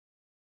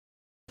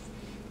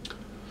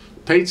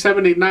Page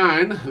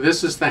 79,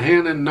 this is the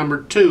Hanon No.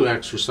 2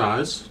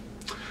 exercise.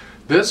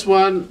 This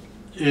one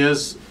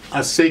is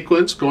a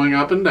sequence going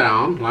up and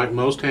down, like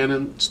most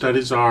Hanon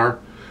studies are,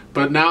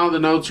 but now the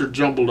notes are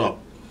jumbled up.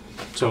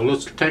 So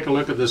let's take a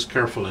look at this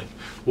carefully.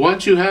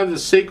 Once you have the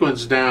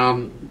sequence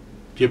down,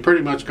 you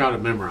pretty much got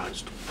it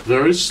memorized.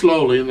 Very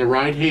slowly in the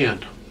right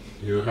hand.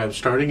 You have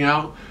starting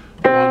out,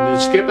 one, you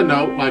skip a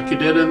note like you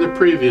did in the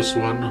previous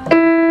one.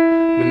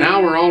 But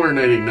now we're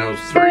alternating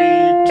notes, 3,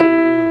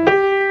 2.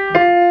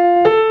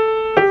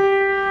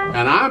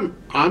 And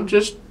I'm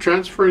just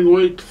transferring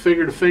weight to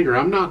finger.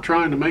 I'm not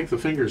trying to make the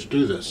fingers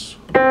do this.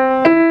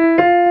 And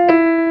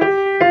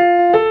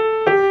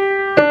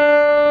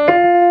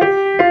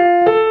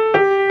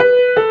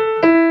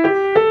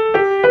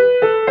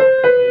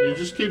you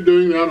just keep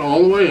doing that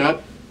all the way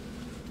up.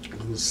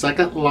 In the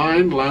second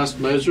line, last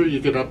measure, you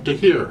get up to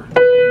here.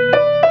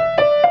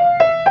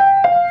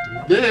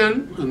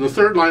 Then, in the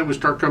third line, we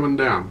start coming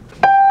down.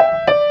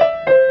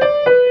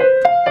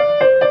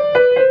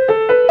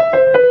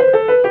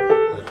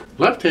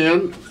 Left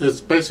hand is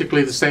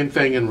basically the same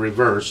thing in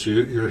reverse.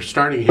 You're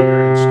starting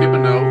here and skip a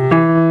note.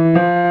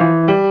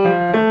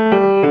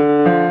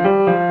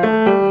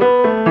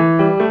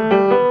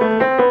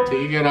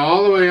 Till you get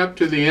all the way up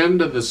to the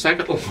end of the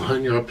second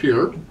line, you're up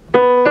here.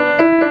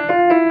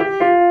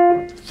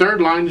 Third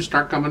line, you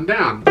start coming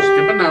down.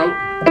 Skip a note.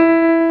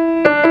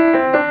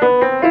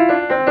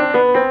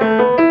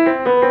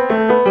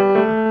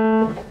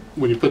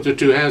 When you put the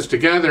two hands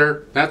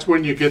together, that's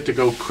when you get to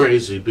go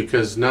crazy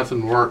because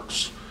nothing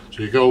works.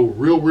 So you go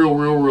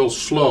real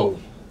slow.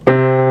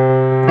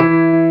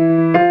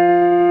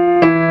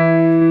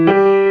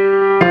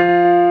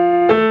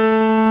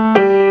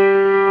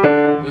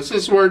 This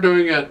is where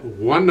doing it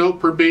one note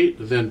per beat,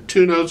 then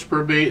 2 notes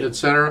per beat,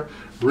 etc.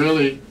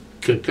 really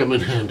can come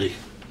in handy.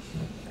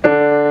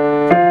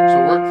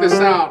 So work this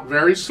out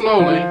very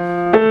slowly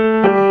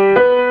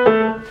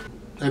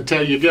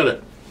until you get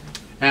it.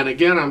 And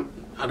again,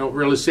 I don't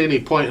really see any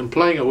point in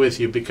playing it with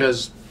you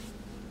because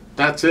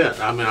that's it.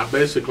 I mean, I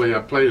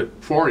played it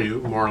for you,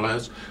 more or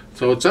less.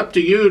 So it's up to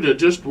you to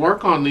just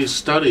work on these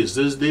studies.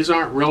 These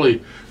aren't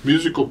really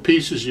musical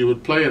pieces you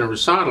would play in a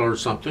recital or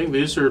something.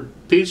 These are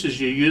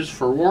pieces you use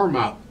for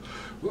warm-up.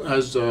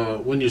 As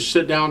when you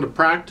sit down to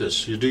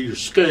practice, you do your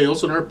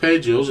scales and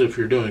arpeggios if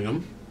you're doing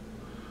them.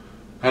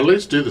 At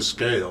least do the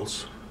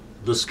scales.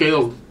 The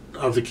scale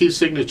of the key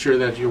signature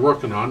that you're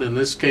working on, in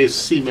this case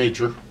C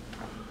major.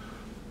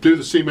 Do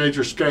the C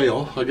major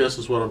scale, I guess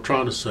is what I'm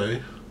trying to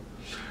say.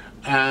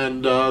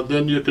 And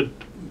then you could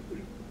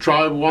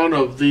try one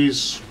of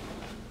these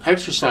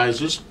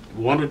exercises,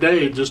 one a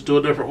day, just do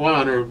a different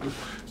one or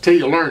until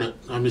you learn it.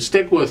 I mean,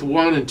 stick with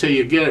one until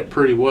you get it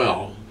pretty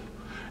well.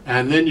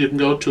 And then you can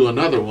go to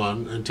another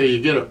one until you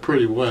get it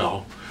pretty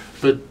well.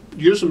 But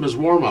use them as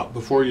warm-up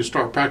before you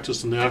start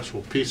practicing the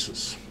actual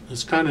pieces.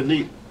 It's kind of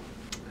neat.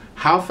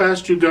 How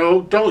fast you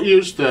go, don't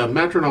use the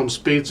metronome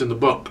speeds in the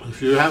book.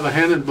 If you have a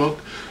Hanon book,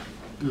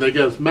 they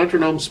give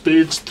metronome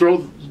speeds,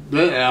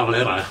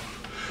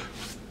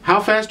 how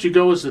fast you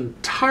go is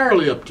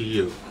entirely up to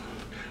you.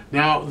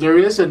 Now, there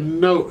is a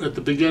note at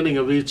the beginning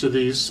of each of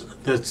these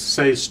that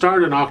say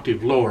start an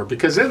octave lower,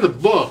 because in the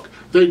book,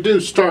 they do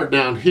start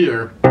down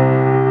here,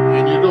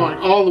 and you're going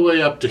all the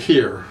way up to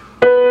here.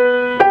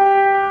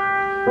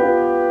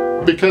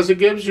 Because it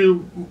gives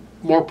you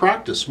more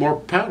practice,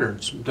 more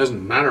patterns. It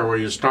doesn't matter where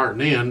you start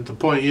and end. The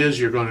point is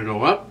you're going to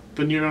go up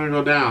and you're going to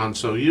go down,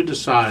 so you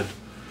decide.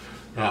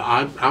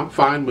 I'm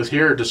fine with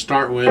here to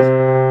start with,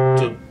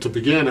 to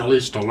begin, at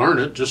least to learn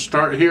it. Just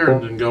start here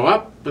and then go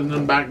up and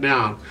then back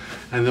down.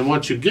 And then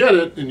once you get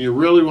it and you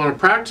really want to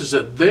practice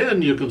it,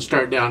 then you can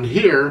start down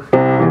here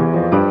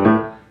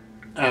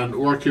and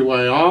work your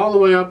way all the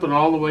way up and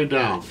all the way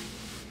down.